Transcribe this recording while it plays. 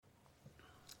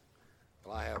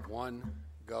Well, I have one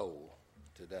goal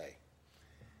today.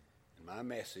 In my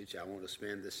message, I want to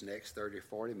spend this next 30 or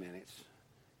 40 minutes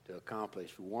to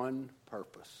accomplish one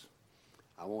purpose.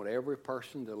 I want every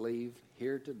person to leave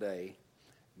here today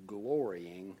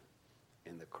glorying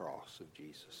in the cross of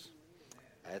Jesus.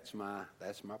 That's my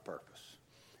purpose.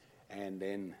 And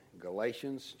in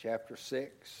Galatians chapter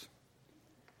 6,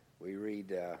 we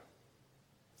read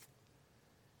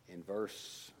in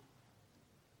verse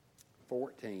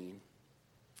 14,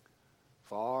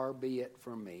 "Far be it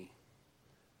from me."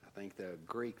 I think the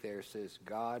Greek there says,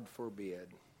 "God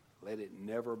forbid, let it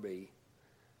never be.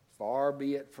 Far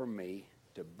be it from me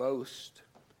to boast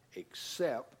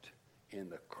except in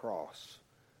the cross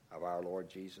of our Lord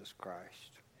Jesus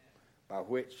Christ, by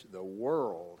which the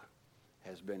world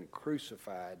has been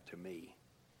crucified to me,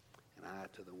 and I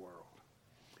to the world."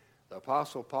 The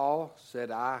Apostle Paul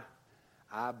said, I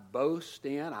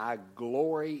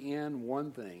glory in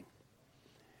one thing.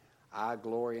 I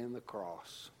glory in the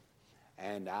cross.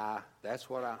 And that's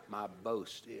what my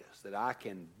boast is, that I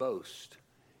can boast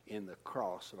in the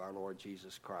cross of our Lord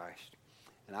Jesus Christ.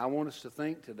 And I want us to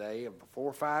think today of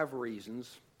 4 or 5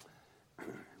 reasons.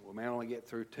 We may only get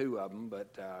through 2 of them,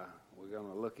 but we're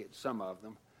going to look at some of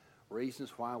them.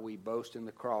 Reasons why we boast in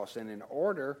the cross. And in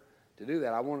order to do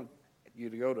that, I want you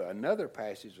to go to another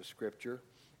passage of Scripture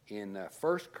in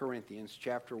 1 Corinthians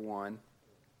chapter 1,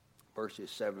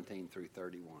 verses 17 through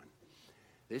 31.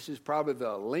 This is probably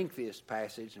the lengthiest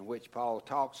passage in which Paul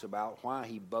talks about why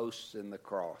he boasts in the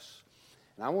cross.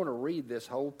 And I want to read this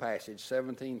whole passage,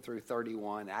 17 through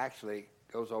 31. Actually, it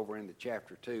goes over into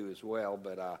chapter 2 as well,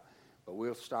 but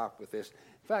we'll stop with this.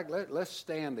 In fact, let's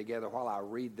stand together while I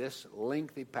read this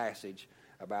lengthy passage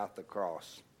about the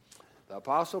cross. The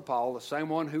Apostle Paul, the same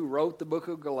one who wrote the book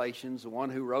of Galatians, the one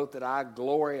who wrote that I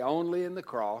glory only in the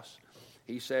cross,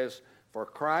 he says, "For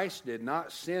Christ did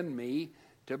not send me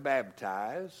to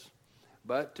baptize,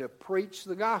 but to preach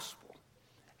the gospel,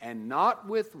 and not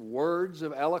with words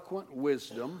of eloquent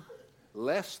wisdom,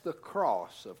 lest the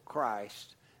cross of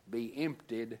Christ be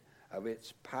emptied of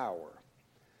its power.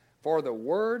 For the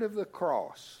word of the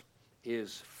cross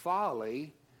is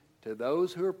folly to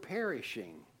those who are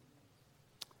perishing,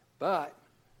 but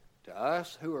to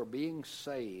us who are being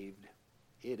saved,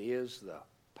 it is the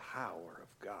power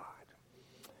of God."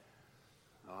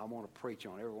 I want to preach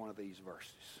on every one of these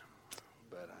verses.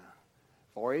 But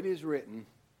for it is written,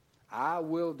 "I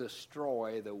will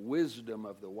destroy the wisdom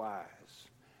of the wise,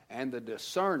 and the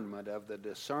discernment of the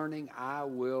discerning I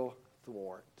will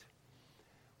thwart."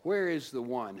 Where is the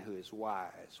one who is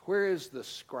wise? Where is the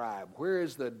scribe? Where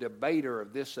is the debater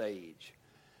of this age?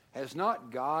 Has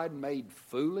not God made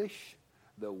foolish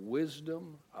the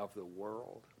wisdom of the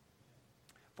world?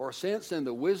 For since in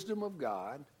the wisdom of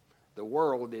God, the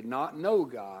world did not know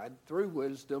God through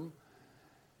wisdom,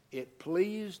 it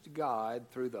pleased God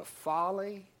through the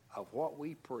folly of what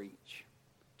we preach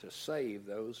to save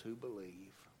those who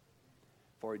believe.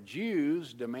 For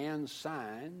Jews demand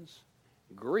signs,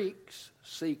 Greeks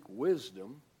seek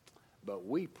wisdom, but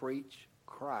we preach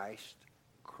Christ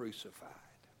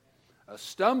crucified, a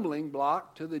stumbling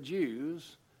block to the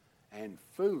Jews and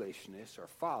foolishness or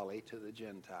folly to the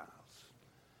Gentiles.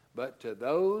 But to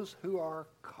those who are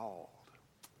called,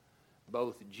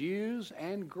 both Jews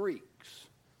and Greeks,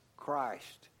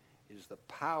 Christ is the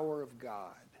power of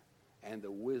God and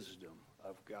the wisdom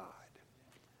of God.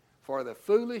 For the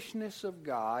foolishness of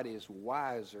God is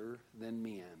wiser than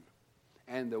men,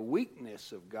 and the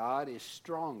weakness of God is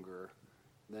stronger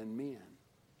than men.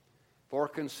 For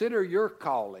consider your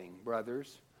calling,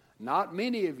 brothers. Not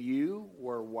many of you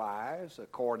were wise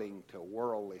according to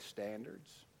worldly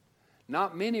standards.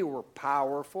 Not many were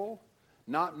powerful.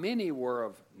 Not many were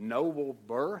of noble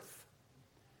birth.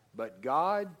 But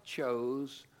God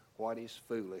chose what is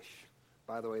foolish.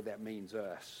 By the way, that means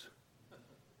us.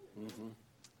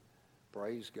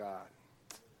 Praise God.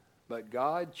 But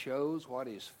God chose what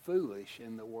is foolish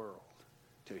in the world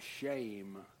to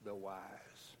shame the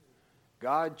wise.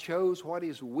 God chose what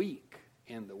is weak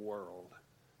in the world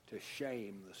to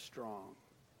shame the strong.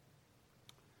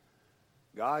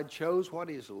 God chose what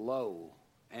is low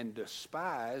and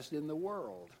despised in the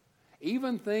world,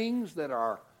 even things that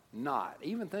are not,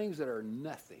 even things that are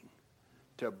nothing,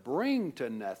 to bring to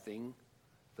nothing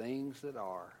things that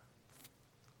are,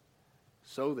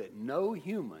 so that no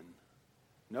human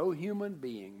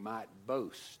being might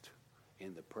boast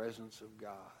in the presence of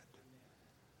God.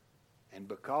 And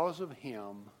because of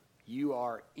him, you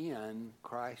are in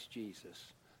Christ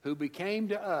Jesus, who became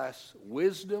to us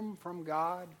wisdom from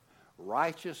God,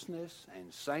 righteousness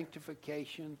and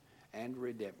sanctification and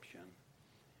redemption,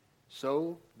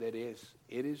 so that it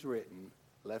is written,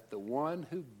 let the one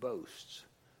who boasts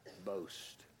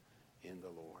boast in the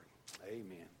Lord.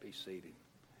 Amen. Be seated.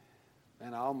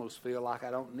 And I almost feel like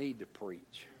I don't need to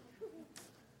preach.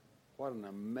 What an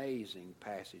amazing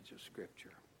passage of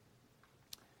Scripture.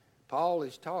 Paul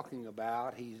is talking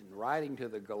about, he's writing to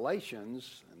the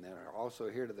Galatians, and they're also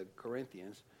here to the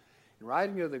Corinthians. In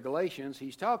writing to the Galatians,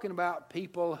 he's talking about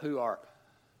people who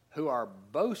are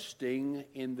boasting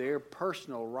in their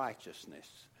personal righteousness.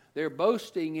 They're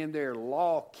boasting in their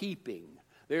law keeping.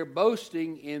 They're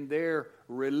boasting in their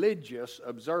religious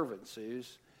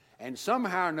observances, and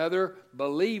somehow or another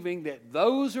believing that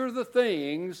those are the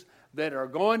things that are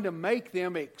going to make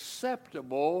them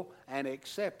acceptable and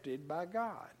accepted by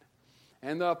God.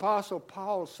 And the Apostle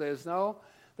Paul says, no,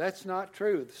 that's not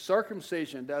true.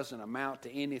 Circumcision doesn't amount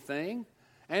to anything,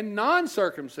 and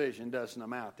non-circumcision doesn't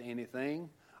amount to anything.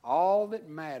 All that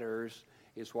matters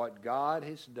is what God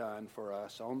has done for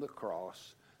us on the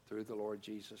cross through the Lord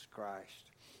Jesus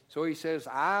Christ. So he says,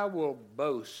 I will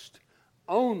boast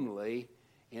only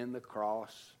in the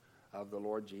cross of the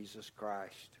Lord Jesus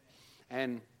Christ.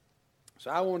 And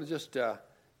so I want to just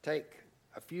take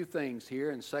a few things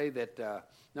here and say that,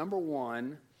 number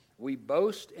one, we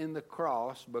boast in the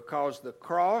cross because the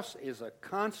cross is a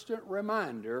constant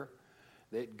reminder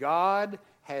that God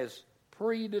has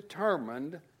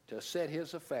predetermined to set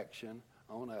his affection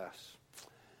on us.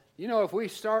 You know, if we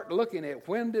start looking at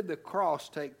when did the cross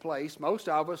take place, most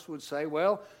of us would say,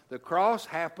 well, the cross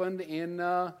happened in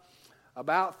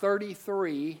about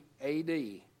 33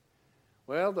 A.D.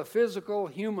 Well, the physical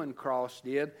human cross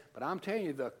did, but I'm telling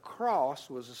you, the cross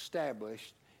was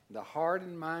established in the heart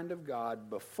and mind of God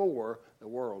before the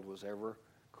world was ever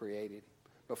created.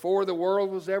 Before the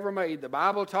world was ever made. The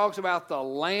Bible talks about the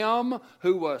Lamb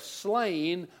who was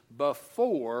slain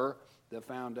before the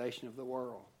foundation of the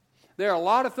world. There are a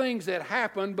lot of things that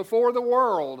happened before the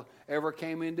world ever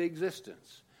came into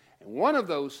existence. And one of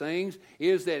those things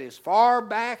is that as far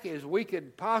back as we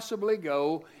could possibly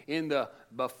go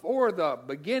before the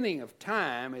beginning of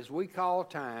time, as we call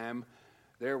time,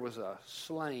 there was a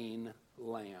slain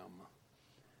lamb.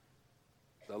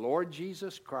 The Lord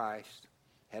Jesus Christ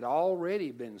had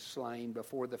already been slain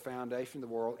before the foundation of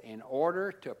the world in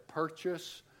order to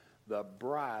purchase the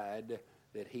bride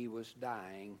that he was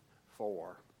dying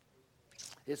for.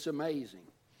 It's amazing.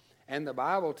 And the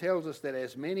Bible tells us that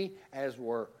as many as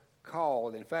were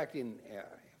called, in fact, if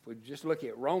we just look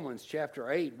at Romans chapter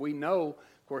 8, we know,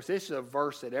 of course, this is a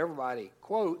verse that everybody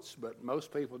quotes, but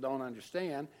most people don't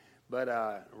understand.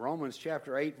 But Romans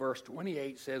chapter 8, verse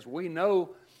 28 says, we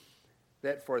know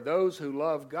that for those who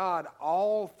love God,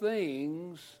 all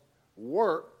things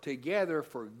work together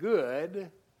for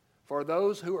good for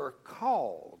those who are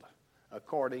called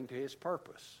according to his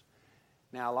purpose.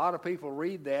 Now, a lot of people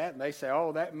read that and they say,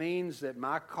 oh, that means that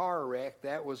my car wreck,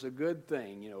 that was a good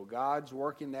thing. You know, God's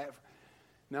working that.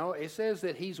 No, it says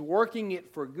that he's working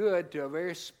it for good to a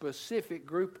very specific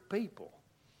group of people.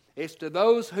 It's to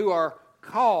those who are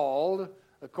called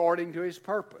according to his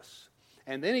purpose.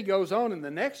 And then he goes on in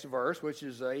the next verse, which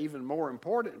is an even more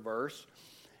important verse,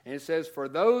 and it says, for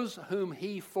those whom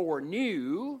he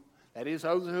foreknew, that is,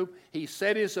 those whom he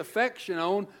set his affection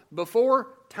on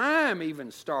before time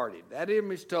even started. That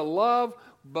is to love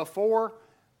before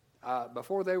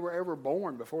they were ever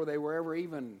born, before they were ever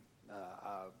even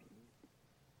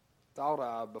thought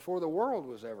of, before the world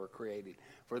was ever created.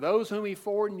 For those whom he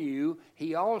foreknew,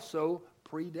 he also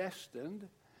predestined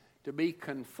to be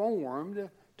conformed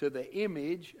to the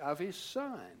image of his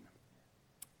Son,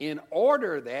 in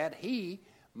order that he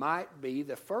might be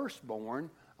the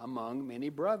firstborn among many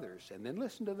brothers. And then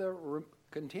listen to the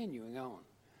continuing on.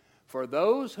 For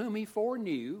those whom he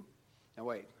foreknew, now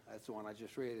wait, that's the one I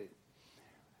just read it.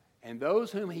 And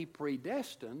those whom he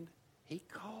predestined, he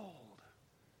called.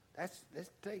 That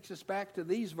takes us back to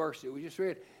these verses we just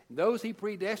read. Those he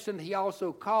predestined, he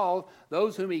also called.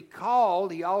 Those whom he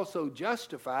called, he also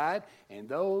justified. And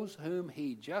those whom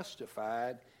he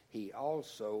justified, he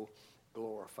also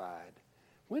glorified.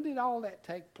 When did all that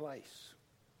take place?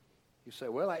 You say,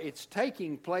 well, it's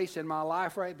taking place in my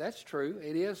life right. That's true.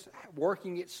 It is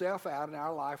working itself out in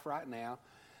our life right now.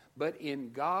 But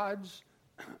in God's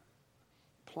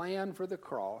plan for the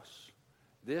cross,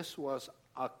 this was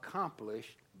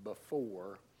accomplished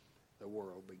before the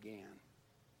world began.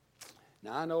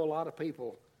 Now, I know a lot of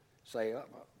people say,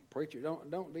 preacher,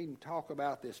 don't even talk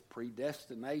about this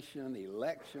predestination,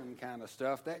 election kind of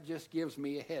stuff. That just gives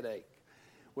me a headache.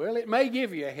 Well, it may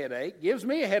give you a headache. Gives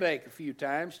me a headache a few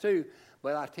times too.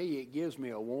 But I tell you, it gives me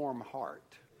a warm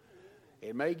heart.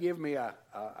 It may give me a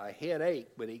headache,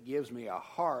 but it gives me a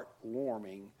heart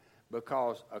warming,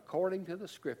 because according to the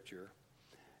Scripture,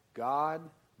 God,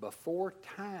 before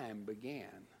time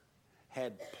began,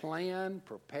 had planned,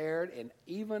 prepared, and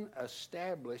even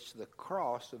established the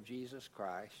cross of Jesus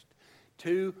Christ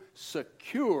to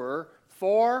secure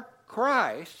for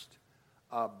Christ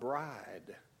a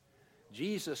bride.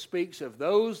 Jesus speaks of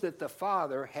those that the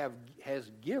Father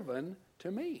has given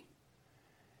to me.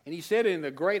 And he said in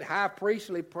the great high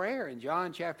priestly prayer in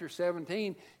John chapter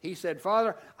 17, he said,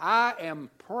 Father, I am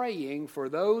praying for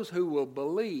those who will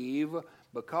believe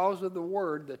because of the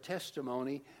word, the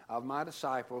testimony of my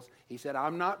disciples. He said,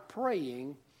 I'm not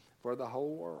praying for the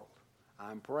whole world.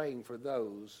 I'm praying for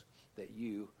those that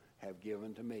you have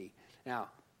given to me. Now,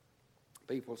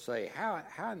 people say, how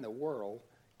in the world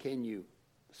can you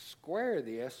square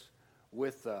this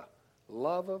with the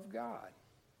love of God?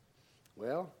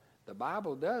 Well, the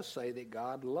Bible does say that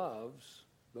God loves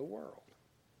the world.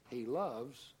 He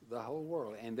loves the whole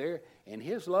world. And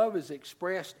his love is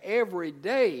expressed every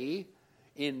day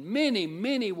in many,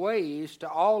 many ways to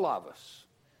all of us.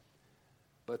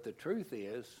 But the truth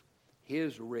is,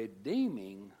 his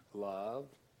redeeming love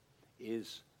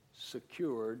is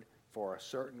secured for a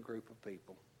certain group of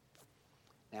people.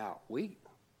 Now, we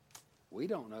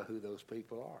don't know who those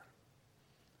people are.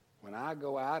 When I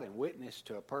go out and witness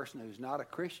to a person who's not a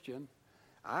Christian,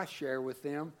 I share with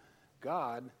them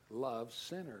God loves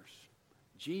sinners.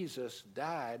 Jesus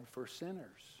died for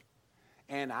sinners.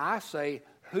 And I say,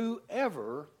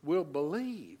 whoever will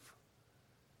believe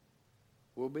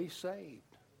will be saved.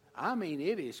 I mean,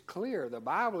 it is clear, the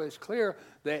Bible is clear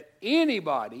that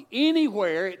anybody,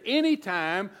 anywhere, at any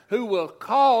time, who will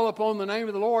call upon the name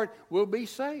of the Lord will be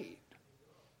saved.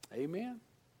 Amen?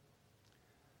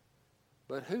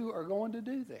 But who are going to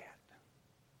do that?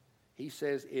 He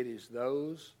says it is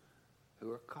those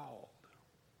who are called.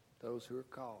 Those who are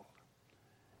called.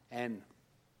 And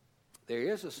there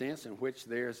is a sense in which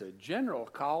there's a general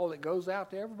call that goes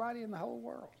out to everybody in the whole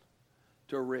world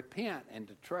to repent and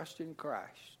to trust in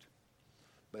Christ.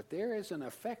 But there is an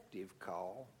effective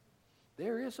call.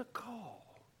 There is a call.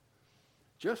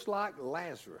 Just like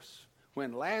Lazarus.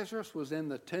 When Lazarus was in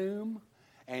the tomb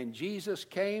and Jesus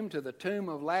came to the tomb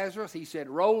of Lazarus, he said,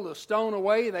 roll the stone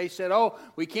away. They said, oh,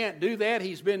 we can't do that.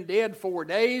 He's been dead 4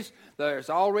 days. There's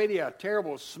already a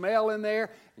terrible smell in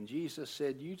there. And Jesus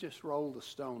said, you just roll the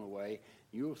stone away.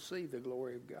 You'll see the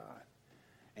glory of God.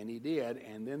 And he did.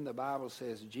 And then the Bible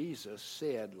says Jesus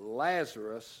said,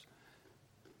 Lazarus,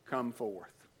 come forth.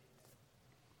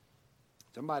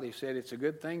 Somebody said it's a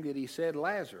good thing that he said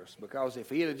Lazarus, because if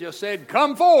he had just said,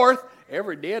 come forth,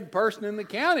 every dead person in the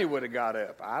county would have got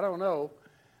up. I don't know.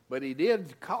 But he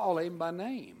did call him by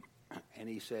name. And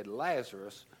he said,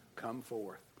 Lazarus, come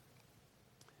forth.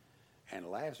 And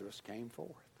Lazarus came forth.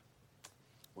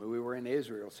 When we were in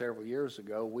Israel several years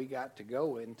ago, we got to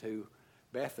go into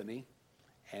Bethany,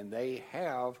 and they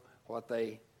have what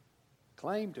they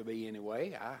claim to be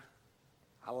anyway.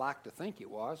 I like to think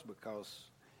it was, because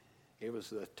it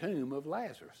was the tomb of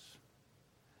Lazarus.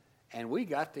 And we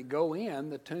got to go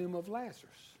in the tomb of Lazarus.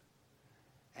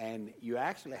 And you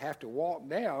actually have to walk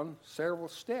down several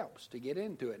steps to get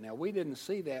into it. Now, we didn't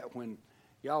see that when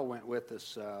y'all went with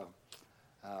us,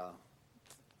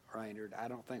 Raynard. I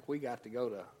don't think we got to go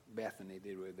to Bethany,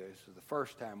 did we? This was the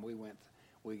first time we went.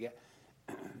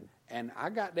 And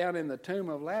I got down in the tomb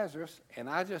of Lazarus, and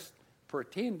I just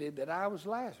pretended that I was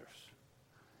Lazarus.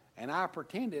 And I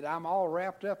pretended I'm all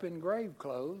wrapped up in grave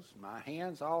clothes, my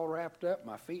hands all wrapped up,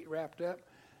 my feet wrapped up,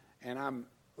 and I'm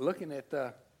looking at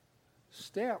the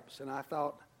steps, and I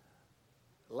thought,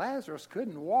 Lazarus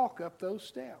couldn't walk up those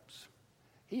steps.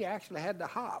 He actually had to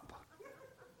hop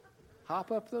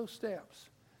up those steps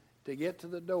to get to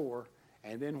the door.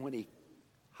 And then when he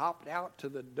hopped out to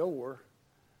the door,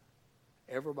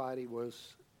 everybody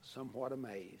was somewhat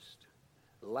amazed.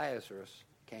 Lazarus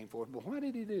came forth. But why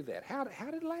did he do that? How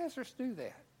did Lazarus do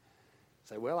that?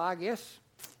 Say, well, I guess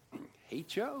he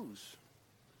chose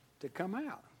to come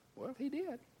out. Well, he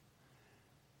did.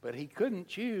 But he couldn't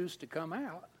choose to come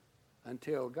out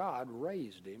until God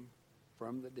raised him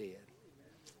from the dead.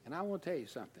 And I want to tell you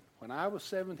something. When I was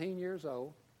 17 years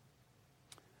old,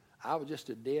 I was just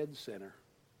a dead sinner.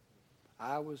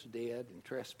 I was dead in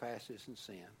trespasses and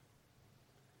sin.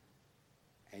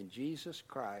 And Jesus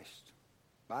Christ,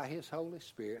 by his Holy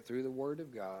Spirit, through the Word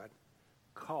of God,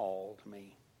 called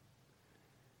me.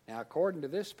 Now, according to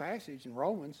this passage in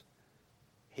Romans,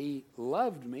 he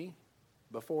loved me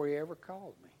before he ever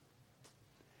called me.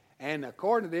 And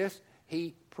according to this,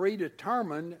 he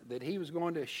predetermined that he was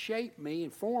going to shape me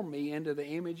and form me into the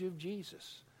image of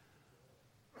Jesus.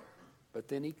 But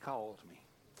then he called me.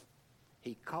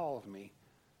 He called me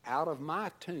out of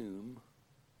my tomb,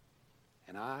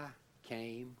 and I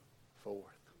came forth.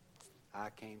 I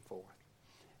came forth.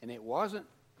 And it wasn't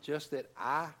just that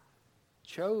I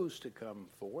chose to come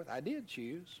forth. I did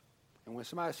choose. And when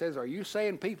somebody says, are you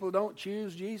saying people don't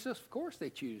choose Jesus? Of course they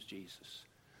choose Jesus.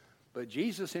 But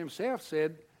Jesus himself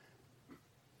said,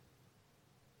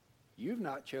 you've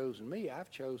not chosen me,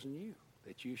 I've chosen you,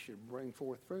 that you should bring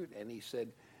forth fruit. And he said,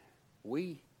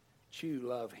 we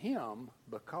love him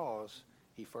because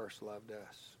he first loved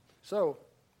us. So,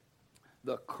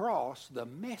 the cross, the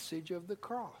message of the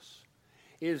cross,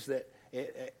 is that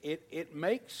it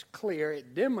makes clear,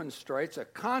 it demonstrates a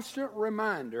constant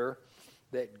reminder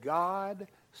that God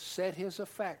set his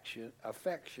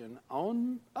affection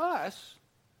on us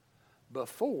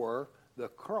before the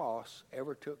cross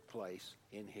ever took place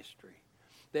in history.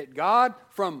 That God,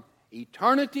 from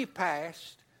eternity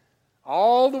past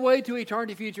all the way to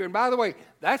eternity future, and by the way,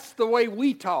 that's the way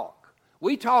we talk.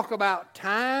 We talk about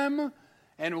time,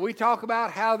 and we talk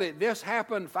about how that this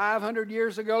happened 500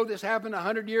 years ago, this happened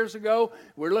 100 years ago.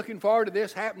 We're looking forward to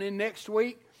this happening next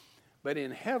week. But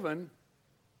in heaven,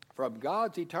 from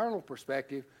God's eternal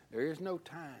perspective, there is no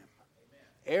time. Amen.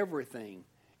 Everything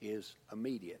is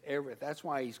immediate. That's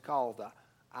why he's called the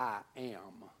I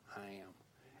am.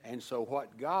 And so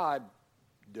what God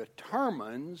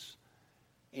determines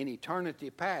in eternity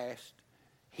past,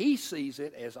 he sees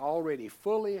it as already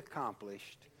fully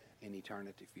accomplished in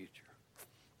eternity future.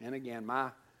 And again,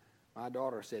 my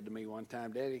daughter said to me one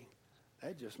time, Daddy,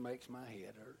 that just makes my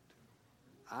head hurt.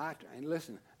 And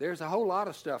listen, there's a whole lot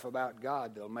of stuff about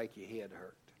God that'll make your head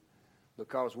hurt,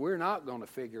 because we're not going to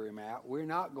figure him out. We're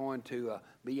not going to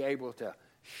be able to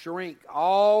shrink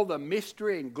all the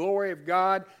mystery and glory of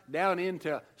God down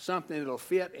into something that'll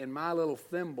fit in my little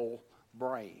thimble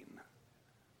brain.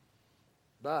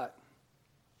 But,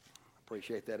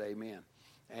 appreciate that, amen.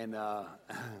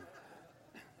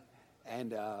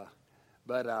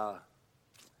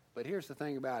 But here's the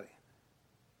thing about it.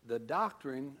 The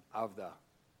doctrine of the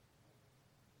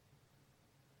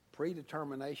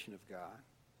predetermination of God,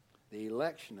 the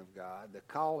election of God, the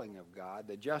calling of God,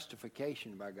 the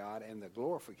justification by God, and the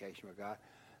glorification of God,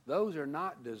 those are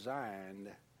not designed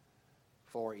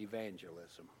for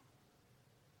evangelism.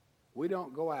 We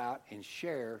don't go out and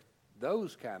share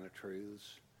those kind of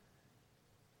truths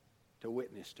to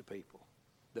witness to people.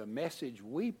 The message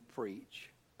we preach,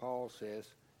 Paul says,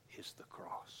 is the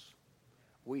cross.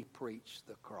 We preach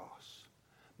the cross.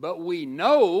 But we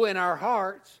know in our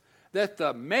hearts that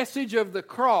the message of the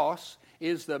cross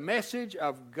is the message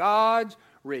of God's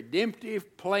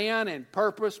redemptive plan and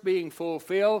purpose being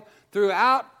fulfilled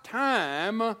throughout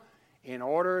time in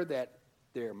order that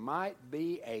there might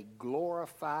be a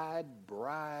glorified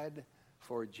bride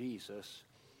for Jesus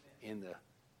in the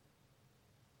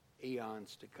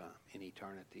eons to come, in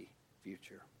eternity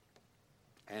future.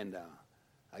 And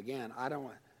again, I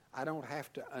don't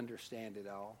have to understand it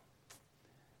all.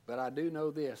 But I do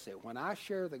know this, that when I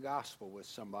share the gospel with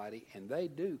somebody and they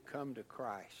do come to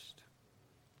Christ,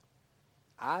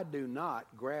 I do not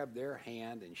grab their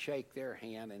hand and shake their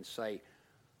hand and say,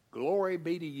 glory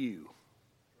be to you.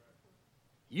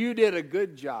 You did a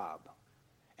good job.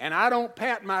 And I don't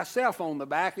pat myself on the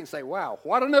back and say, wow,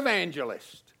 what an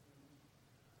evangelist.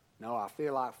 No, I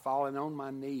feel like falling on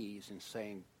my knees and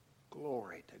saying,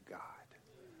 glory to God.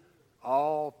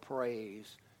 All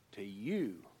praise to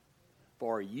you,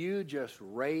 for you just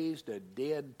raised a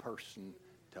dead person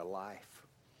to life.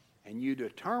 And you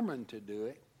determined to do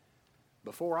it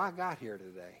before I got here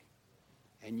today.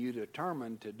 And you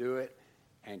determined to do it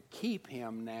and keep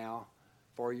him now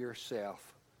for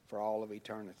yourself for all of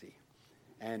eternity.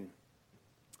 And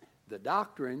the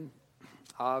doctrine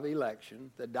of election,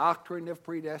 the doctrine of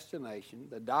predestination,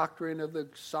 the doctrine of the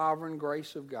sovereign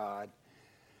grace of God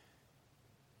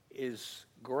is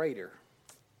greater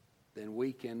than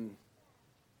we can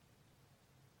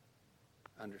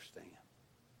understand.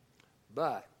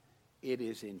 But it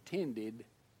is intended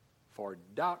for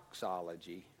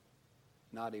doxology,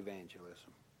 not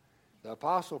evangelism. The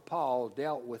Apostle Paul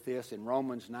dealt with this in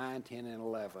Romans 9, 10, and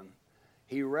 11.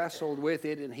 He wrestled with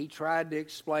it and he tried to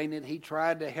explain it. He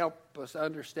tried to help us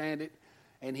understand it,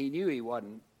 and he knew he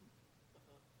wasn't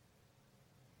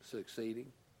succeeding.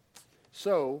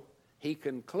 So he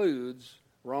concludes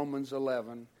Romans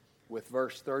 11 with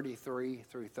verse 33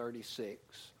 through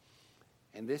 36.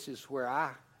 And this is where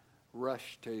I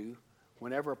rush to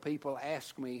whenever people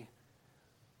ask me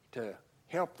to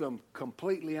help them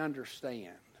completely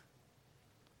understand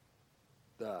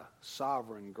the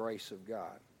sovereign grace of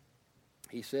God.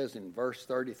 He says in verse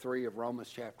 33 of Romans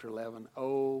chapter 11,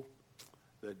 oh,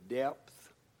 the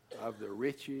depth of the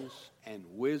riches and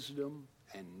wisdom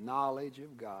and knowledge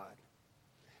of God.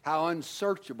 How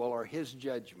unsearchable are his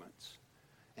judgments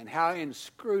and how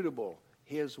inscrutable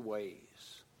his ways.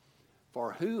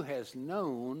 For who has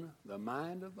known the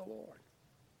mind of the Lord?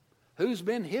 Who's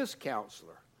been his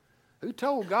counselor? Who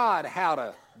told God how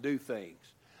to do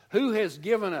things? Who has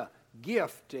given a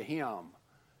gift to him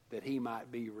that he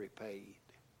might be repaid?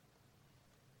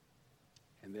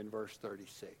 And then verse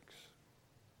 36.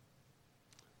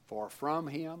 For from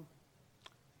him,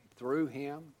 through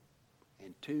him,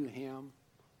 and to him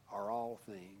are all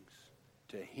things.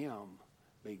 To him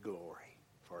be glory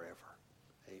forever.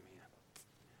 Amen.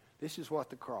 This is what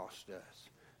the cross does.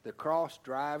 The cross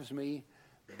drives me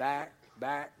back.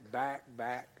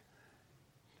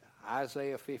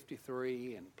 Isaiah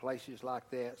 53 and places like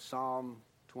that, Psalm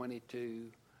 22,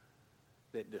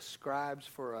 that describes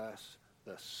for us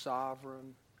the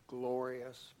sovereign,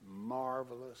 glorious,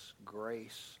 marvelous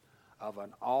grace of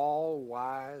an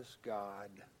all-wise God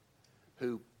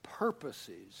who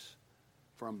purposes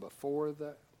from before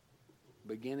the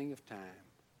beginning of time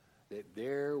that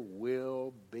there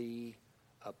will be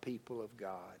a people of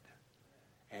God.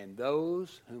 And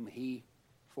those whom he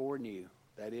foreknew,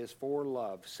 that is,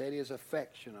 forelove, set his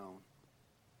affection on,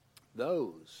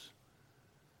 those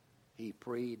he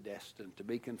predestined to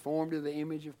be conformed to the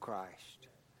image of Christ.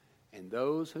 And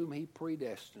those whom he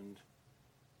predestined,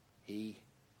 he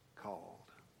called.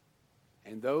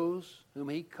 And those whom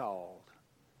he called,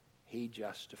 he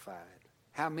justified.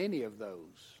 How many of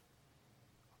those?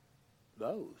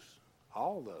 Those.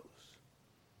 All those.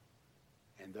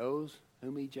 And those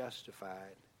whom he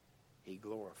justified, he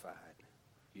glorified.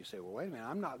 You say, well, wait a minute,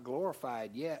 I'm not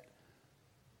glorified yet.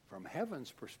 From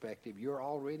heaven's perspective, you're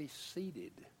already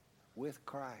seated with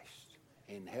Christ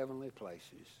in heavenly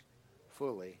places,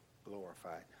 fully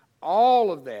glorified.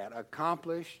 All of that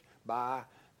accomplished by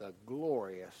the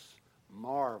glorious,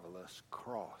 marvelous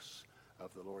cross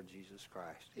of the Lord Jesus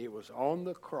Christ. It was on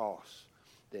the cross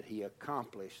that he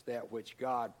accomplished that which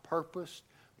God purposed,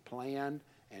 planned,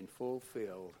 and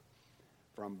fulfilled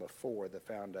from before the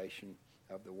foundation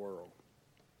of the world.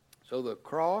 So the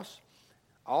cross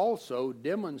also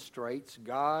demonstrates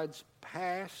God's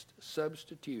past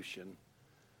substitution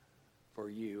for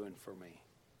you and for me.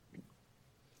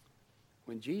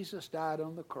 When Jesus died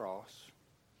on the cross,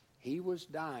 he was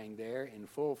dying there in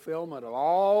fulfillment of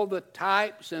all the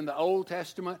types in the Old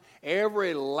Testament,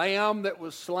 every lamb that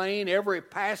was slain, every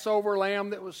Passover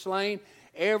lamb that was slain,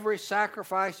 every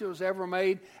sacrifice that was ever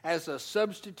made as a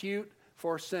substitute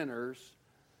for sinners.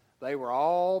 They were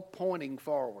all pointing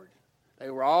forward. They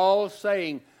were all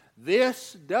saying,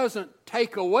 this doesn't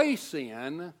take away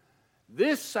sin.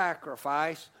 This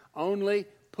sacrifice only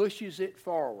pushes it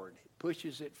forward. It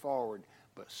pushes it forward.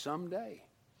 But someday,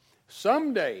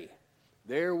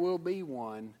 there will be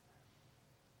one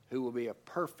who will be a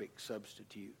perfect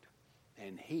substitute,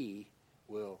 and he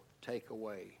will take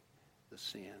away the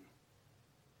sin.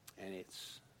 And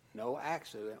it's no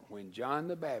accident when John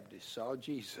the Baptist saw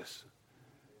Jesus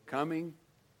coming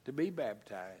to be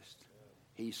baptized,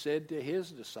 he said to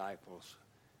his disciples,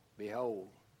 behold,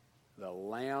 the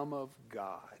Lamb of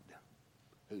God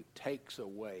who takes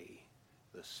away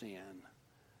the sin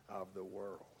of the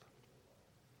world.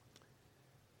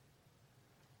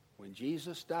 When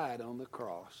Jesus died on the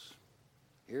cross,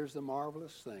 here's the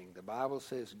marvelous thing. The Bible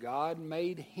says God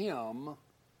made him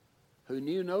who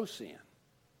knew no sin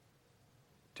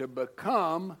to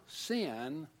become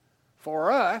sin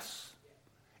for us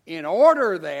in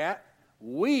order that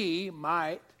we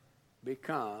might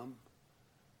become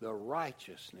the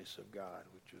righteousness of God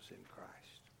which was in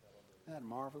Christ. Isn't that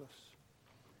marvelous?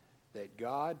 That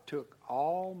God took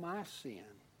all my sin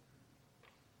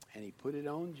and he put it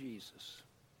on Jesus.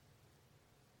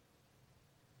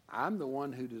 I'm the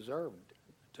one who deserved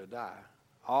to die.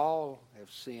 All have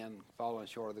sinned, fallen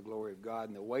short of the glory of God,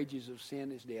 and the wages of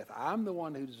sin is death. I'm the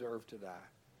one who deserved to die.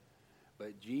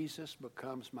 But Jesus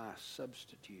becomes my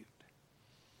substitute.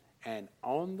 And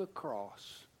on the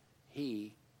cross,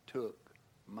 he took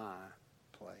my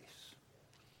place.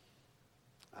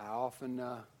 I often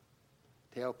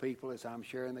tell people as I'm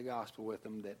sharing the gospel with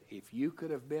them that if you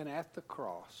could have been at the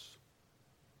cross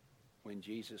when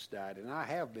Jesus died, and I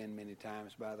have been many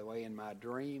times, by the way, in my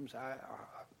dreams,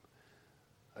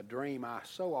 a dream I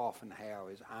so often have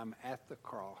is I'm at the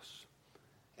cross,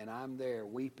 and I'm there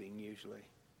weeping usually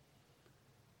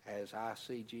as I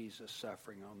see Jesus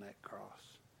suffering on that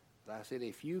cross. But I said,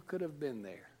 if you could have been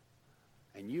there,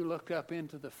 and you looked up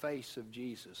into the face of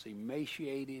Jesus,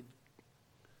 emaciated,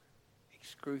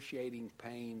 excruciating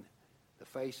pain, the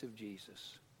face of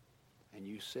Jesus, and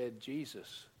you said,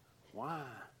 Jesus, why?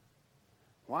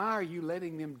 Why are you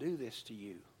letting them do this to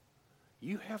you?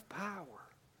 You have power.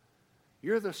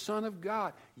 You're the Son of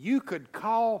God. You could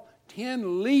call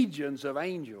 10 legions of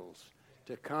angels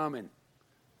to come and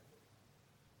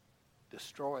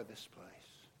destroy this place.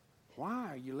 Why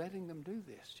are you letting them do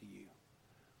this to you?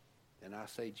 And I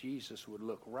say Jesus would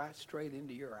look right straight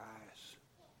into your eyes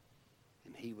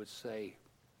and he would say,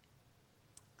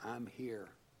 I'm here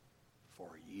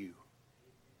for you.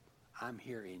 I'm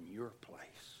here in your place.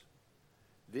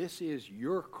 This is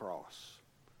your cross,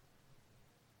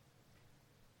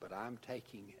 but I'm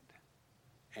taking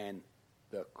it. And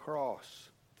the cross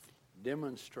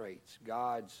demonstrates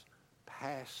God's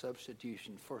past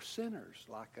substitution for sinners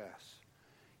like us.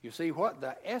 You see, what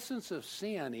the essence of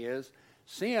sin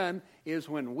is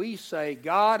when we say,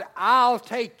 God, I'll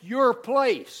take your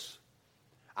place.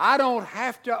 I don't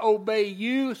have to obey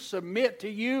you, submit to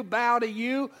you, bow to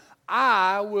you.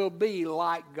 I will be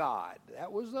like God.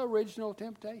 That was the original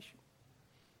temptation.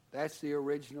 That's the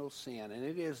original sin, and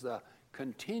it is the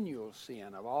continual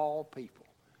sin of all people.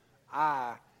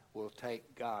 I will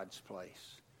take God's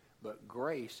place. But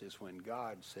grace is when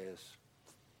God says,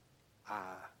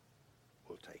 I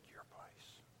will take your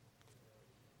place.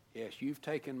 Yes, you've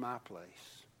taken my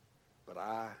place, but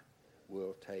I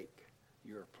will take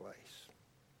your place.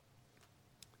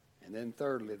 And then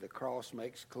thirdly, the cross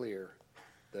makes clear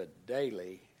the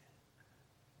daily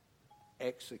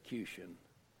execution.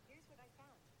 Here's what I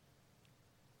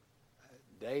found.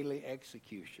 Daily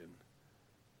execution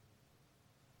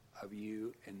of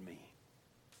you and me.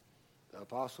 The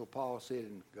Apostle Paul said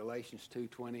in Galatians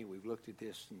 2:20, we've looked at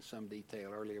this in some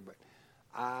detail earlier, but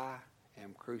I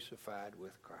am crucified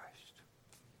with Christ.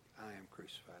 I am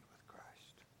crucified with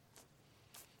Christ.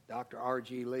 Dr.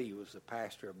 R.G. Lee was the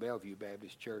pastor of Bellevue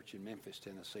Baptist Church in Memphis,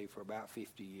 Tennessee for about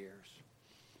 50 years.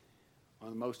 One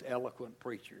of the most eloquent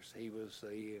preachers. He was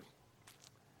a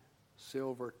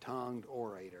silver-tongued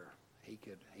orator.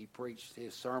 He preached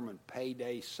his sermon,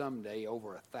 Payday Someday, over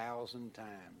 1,000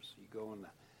 times. You go in the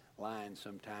line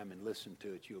sometime and listen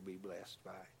to it, you'll be blessed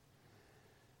by it.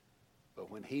 But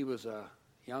when he was a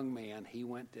young man, he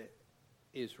went to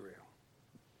Israel.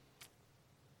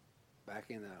 Back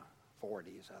in the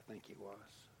 40s, I think it was,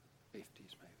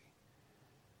 50s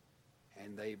maybe.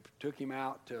 And they took him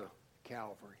out to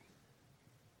Calvary.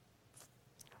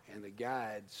 And the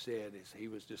guide said, as he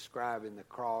was describing the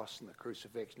cross and the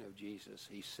crucifixion of Jesus,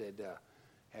 he said,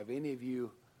 have any of you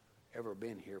ever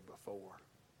been here before?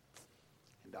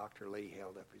 And Dr. Lee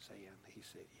held up his hand. He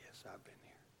said, yes, I've been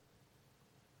here.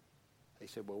 They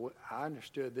said, well, I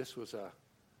understood this was a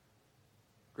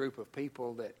group of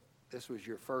people that this was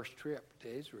your first trip to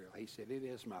Israel. He said, it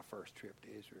is my first trip to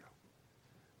Israel.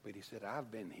 But he said, I've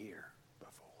been here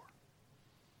before.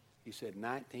 He said,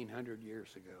 1,900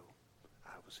 years ago,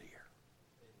 I was here.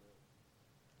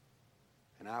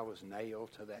 And I was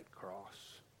nailed to that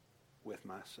cross with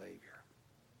my Savior.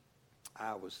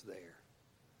 I was there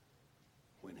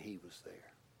when he was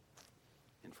there.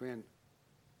 And friend,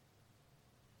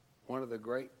 one of the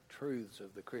great truths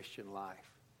of the Christian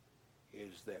life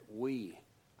is that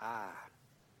I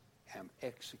am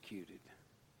executed.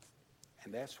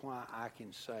 And that's why I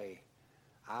can say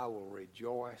I will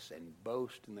rejoice and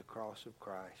boast in the cross of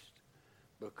Christ,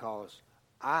 because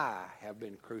I have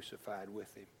been crucified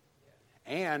with him.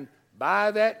 And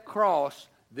by that cross,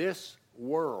 this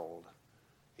world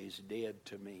is dead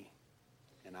to me,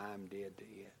 and I'm dead to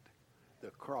it. The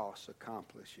cross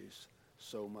accomplishes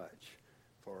so much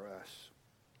for us.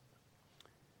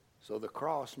 So the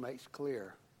cross makes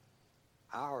clear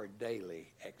our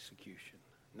daily execution.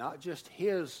 Not just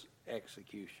his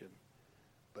execution,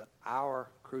 but our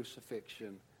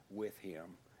crucifixion with him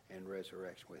and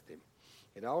resurrection with him.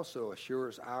 It also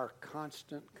assures our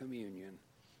constant communion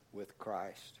with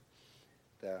Christ.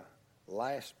 The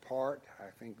last part,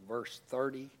 I think verse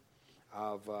 30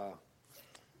 of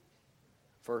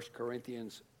 1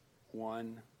 Corinthians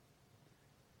 1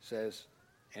 says,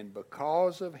 and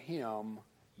because of him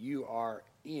you are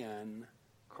in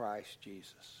Christ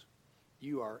Jesus.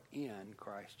 You are in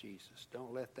Christ Jesus.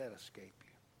 Don't let that escape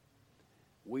you.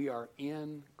 We are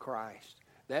in Christ.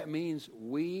 That means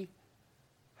we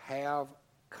have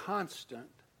constant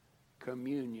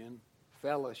communion,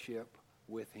 fellowship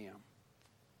with him.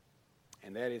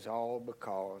 And that is all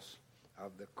because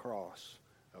of the cross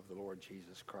of the Lord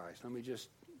Jesus Christ. Let me just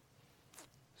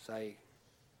say,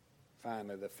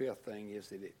 finally, the fifth thing is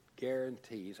that it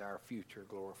guarantees our future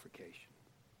glorification.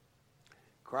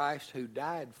 Christ, who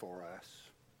died for us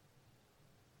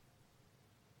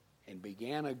and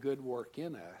began a good work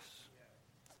in us,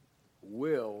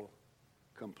 will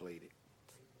complete it.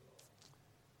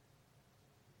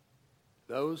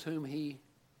 Those whom he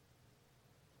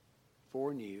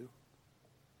foreknew,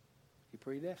 he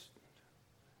predestined.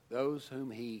 Those whom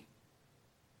he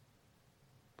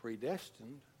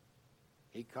predestined,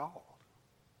 he called.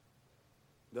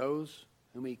 Those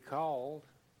whom he called,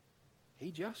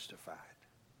 he justified.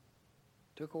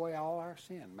 Took away all our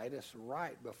sin, made us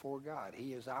right before God.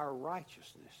 He is our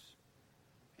righteousness.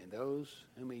 And those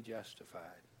whom he justified,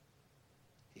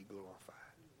 he glorified.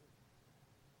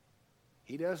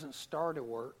 He doesn't start a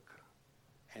work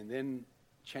and then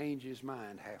change his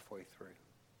mind halfway through.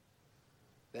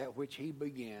 That which he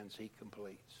begins, he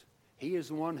completes. He is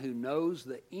the one who knows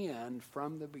the end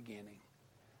from the beginning.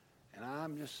 And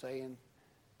I'm just saying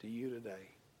to you today,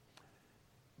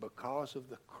 because of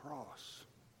the cross,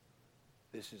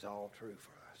 this is all true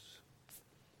for us.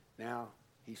 Now,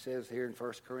 he says here in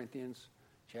 1 Corinthians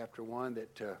chapter 1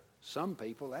 that to some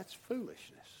people that's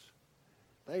foolishness.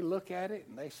 They look at it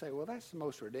and they say, well, that's the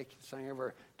most ridiculous thing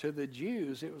ever. To the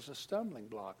Jews, it was a stumbling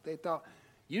block. They thought,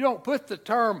 you don't put the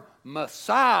term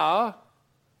Messiah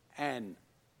and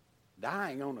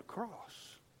dying on a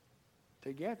cross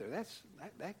together.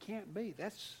 That can't be.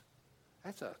 That's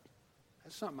a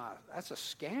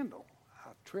scandal.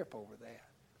 I'll trip over that.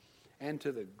 And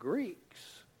to the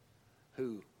Greeks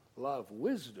who love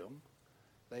wisdom,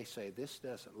 they say this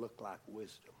doesn't look like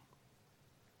wisdom.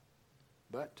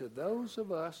 But to those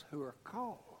of us who are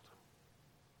called,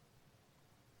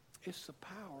 it's the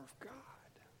power of God.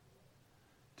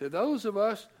 To those of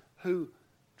us who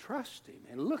trust him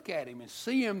and look at him and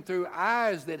see him through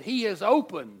eyes that he has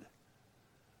opened,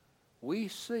 we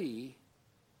see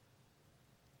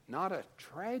not a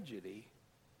tragedy,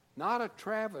 not a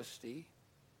travesty,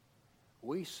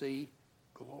 we see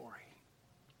glory.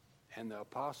 And the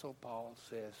Apostle Paul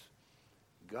says,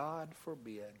 God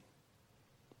forbid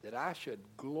that I should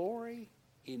glory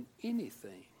in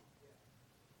anything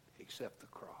except the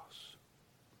cross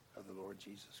of the Lord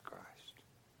Jesus Christ,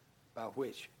 by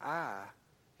which I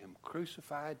am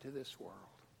crucified to this world,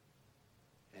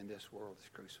 and this world is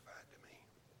crucified to me.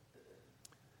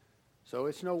 So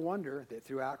it's no wonder that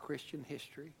throughout Christian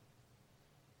history,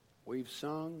 we've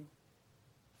sung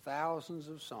thousands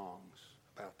of songs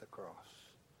about the cross.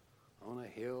 On a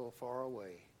hill far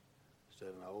away stood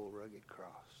an old rugged cross.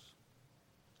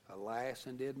 Alas,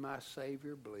 and did my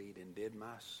Savior bleed, and did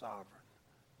my sovereign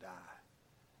die?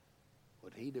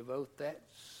 Would he devote that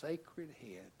sacred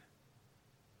head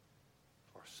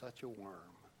for such a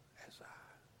worm as I?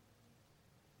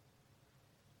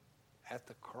 At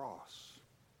the cross,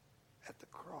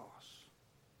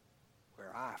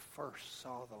 where I first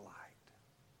saw the light,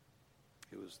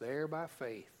 it was there by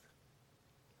faith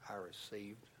I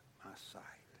received my sight.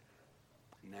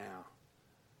 Now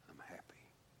I'm happy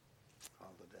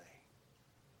all the day.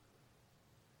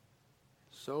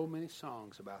 So many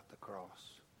songs about the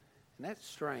cross. And that's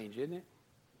strange, isn't it?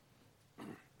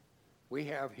 We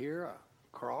have here a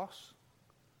cross,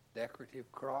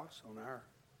 decorative cross on our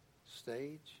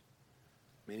stage.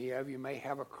 Many of you may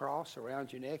have a cross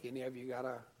around your neck. Any of you got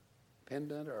a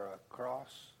pendant or a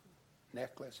cross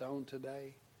necklace on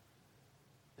today?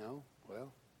 No?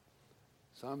 Well,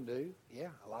 some do. Yeah,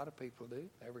 a lot of people do.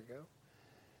 There we go.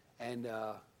 And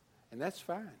that's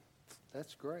fine.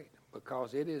 That's great,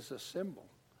 because it is a symbol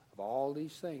of all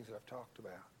these things that I've talked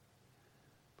about.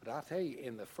 But I'll tell you,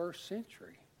 in the first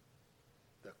century,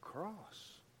 the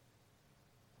cross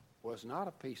was not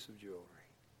a piece of jewelry.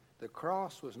 The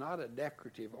cross was not a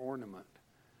decorative ornament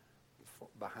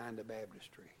behind a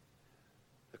baptistry.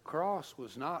 The cross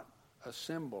was not a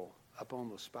symbol upon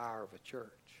the spire of a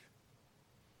church.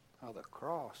 Oh, the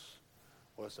cross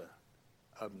was an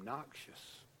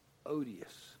obnoxious,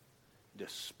 odious,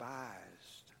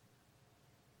 despised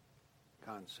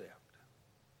concept.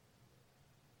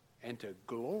 And to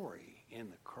glory in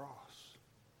the cross,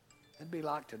 it'd be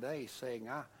like today saying,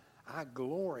 I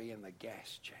glory in the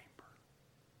gas chamber.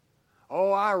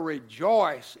 Oh, I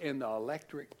rejoice in the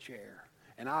electric chair.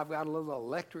 And I've got a little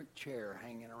electric chair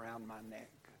hanging around my neck.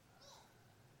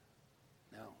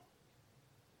 No.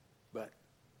 But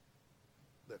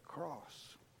the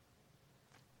cross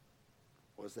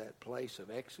was that place of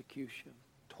execution,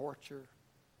 torture.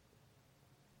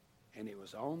 And it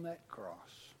was on that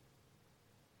cross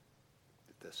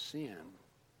that the sin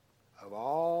of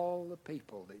all the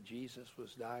people that Jesus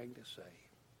was dying to save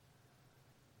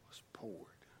was poured.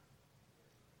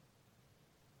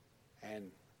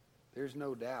 And there's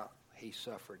no doubt he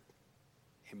suffered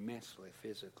immensely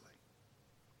physically.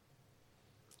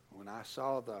 When I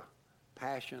saw the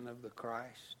Passion of the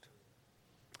Christ,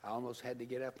 I almost had to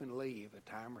get up and leave a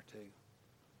time or two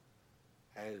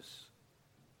as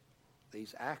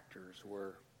these actors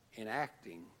were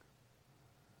enacting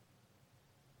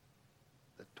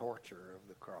the torture of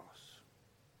the cross.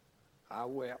 I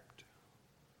wept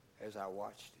as I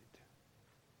watched it.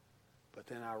 But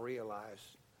then I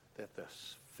realized that the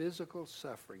physical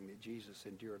suffering that Jesus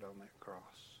endured on that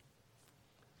cross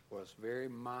was very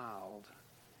mild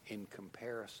in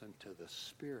comparison to the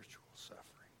spiritual suffering.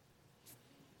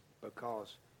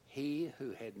 Because he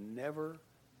who had never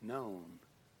known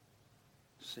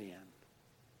sin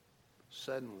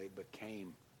suddenly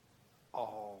became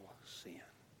all sin.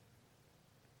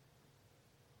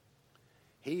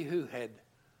 He who had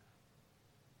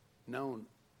known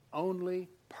only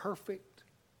perfect,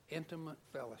 intimate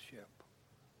fellowship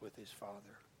with his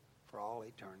Father for all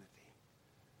eternity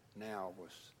now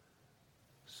was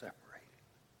separated.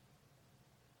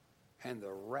 And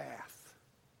the wrath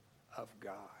of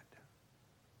God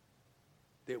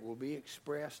that will be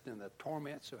expressed in the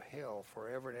torments of hell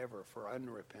forever and ever for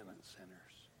unrepentant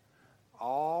sinners.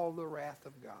 All the wrath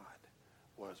of God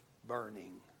was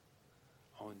burning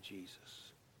on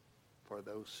Jesus for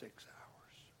those 6 hours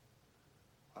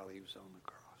while he was on the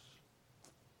cross.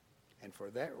 And for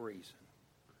that reason,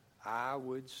 I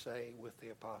would say with the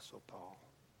Apostle Paul,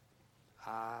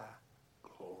 I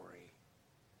glory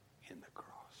in the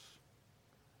cross.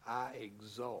 I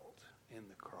exult in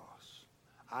the cross.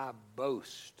 I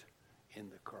boast in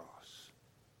the cross.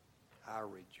 I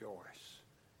rejoice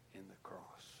in the cross.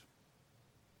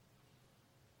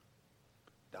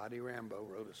 Dottie Rambo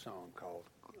wrote a song called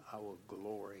I Will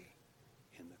Glory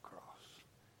in the Cross.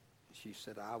 And she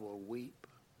said, I will weep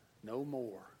no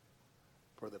more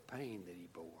for the pain that he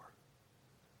bore,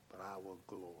 but I will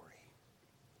glory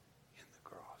in the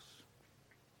cross.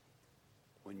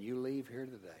 When you leave here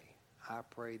today, I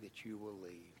pray that you will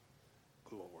leave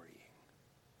glorying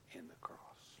in the cross.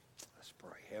 Let's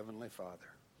pray. Heavenly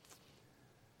Father,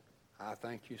 I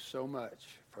thank you so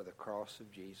much for the cross of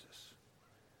Jesus.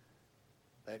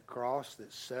 That cross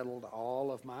that settled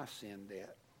all of my sin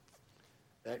debt.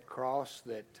 That cross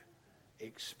that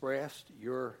expressed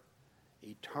your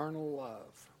eternal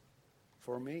love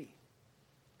for me.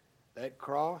 That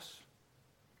cross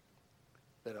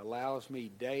that allows me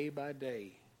day by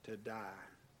day to die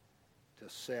to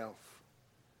self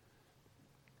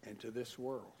and to this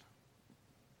world.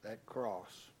 That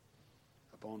cross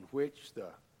upon which the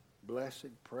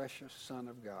blessed, precious Son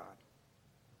of God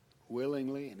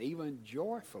willingly and even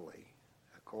joyfully,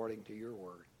 according to your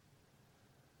word,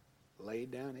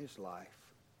 laid down his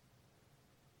life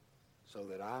so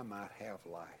that I might have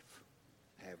life,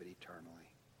 have it eternally.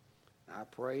 And I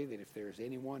pray that if there's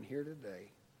anyone here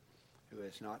today who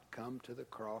has not come to the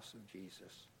cross of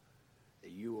Jesus,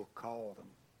 that you will call them.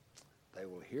 They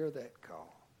will hear that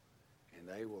call, and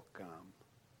they will come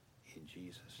in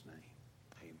Jesus' name.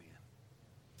 Amen.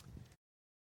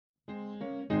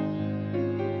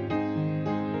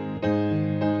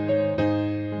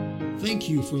 Thank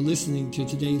you for listening to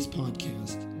today's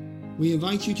podcast. We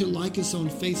invite you to like us on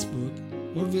Facebook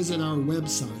or visit our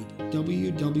website,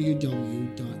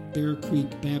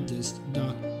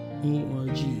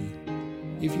 www.bearcreekbaptist.org.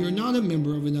 If you're not a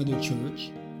member of another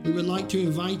church, we would like to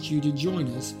invite you to join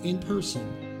us in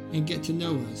person and get to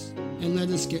know us, and let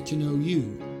us get to know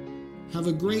you. Have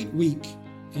a great week,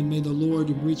 and may the Lord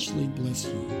richly bless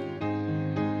you.